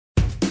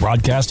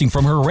Broadcasting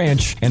from her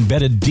ranch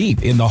embedded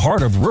deep in the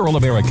heart of rural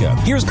America,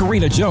 here's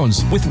Karina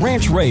Jones with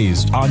Ranch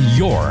Raised on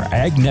your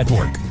Ag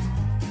Network.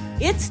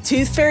 It's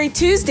Tooth Fairy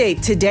Tuesday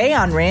today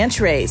on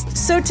Ranch Raised.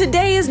 So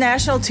today is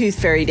National Tooth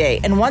Fairy Day,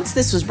 and once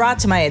this was brought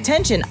to my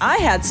attention, I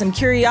had some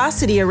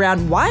curiosity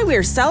around why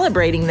we're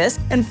celebrating this,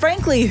 and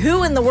frankly,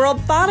 who in the world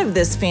thought of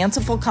this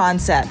fanciful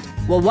concept.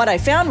 Well, what I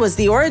found was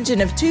the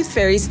origin of tooth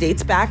fairies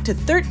dates back to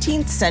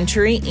 13th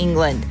century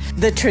England.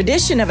 The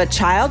tradition of a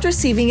child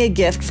receiving a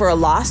gift for a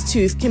lost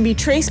tooth can be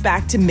traced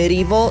back to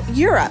medieval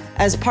Europe.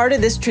 As part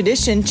of this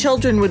tradition,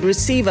 children would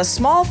receive a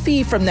small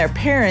fee from their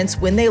parents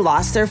when they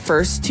lost their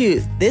first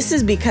tooth. This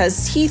is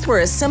because teeth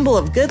were a symbol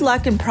of good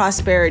luck and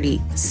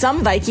prosperity.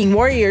 Some Viking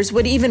warriors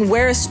would even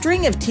wear a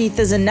string of teeth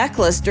as a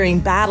necklace during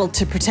battle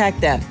to protect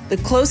them. The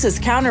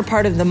closest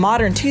counterpart of the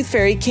modern tooth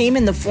fairy came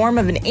in the form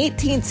of an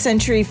 18th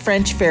century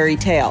French fairy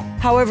tale.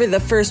 However,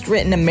 the first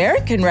written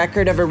American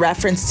record of a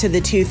reference to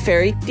the tooth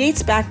fairy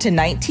dates back to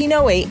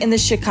 1908 in the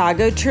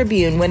Chicago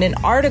Tribune, when an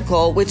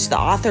article which the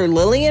author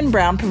Lillian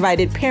Brown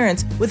provided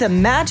parents with a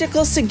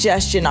magical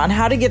suggestion on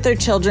how to get their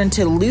children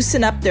to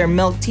loosen up their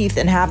milk teeth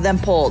and have them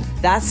pulled.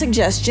 That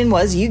suggestion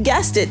was, you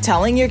guessed it,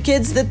 telling your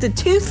kids that the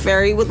tooth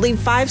fairy would leave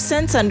 5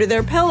 cents under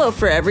their pillow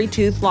for every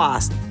tooth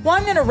lost. Well,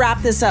 I'm going to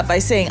wrap this up by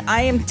saying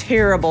I am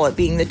terrible at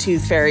being the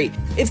tooth fairy.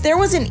 If there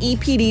was an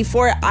EPD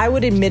for it, I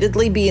would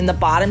admittedly be in the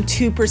bottom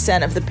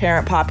 2% of the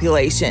parent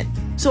population.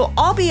 So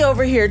I'll be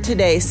over here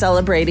today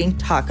celebrating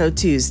Taco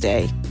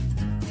Tuesday.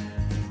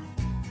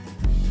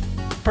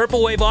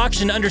 Purple Wave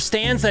Auction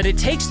understands that it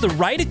takes the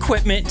right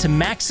equipment to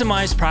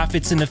maximize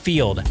profits in the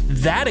field.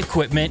 That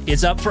equipment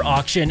is up for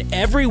auction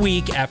every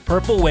week at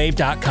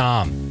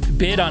purplewave.com.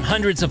 Bid on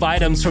hundreds of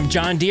items from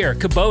John Deere,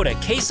 Kubota,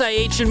 Case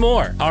IH, and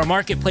more. Our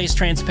marketplace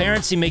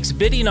transparency makes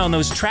bidding on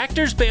those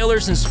tractors,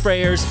 balers, and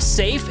sprayers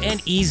safe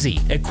and easy.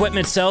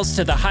 Equipment sells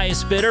to the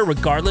highest bidder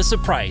regardless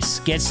of price.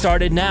 Get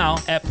started now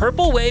at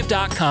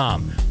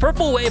purplewave.com.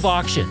 Purple Wave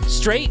Auction.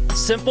 Straight,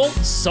 simple,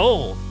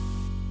 sold.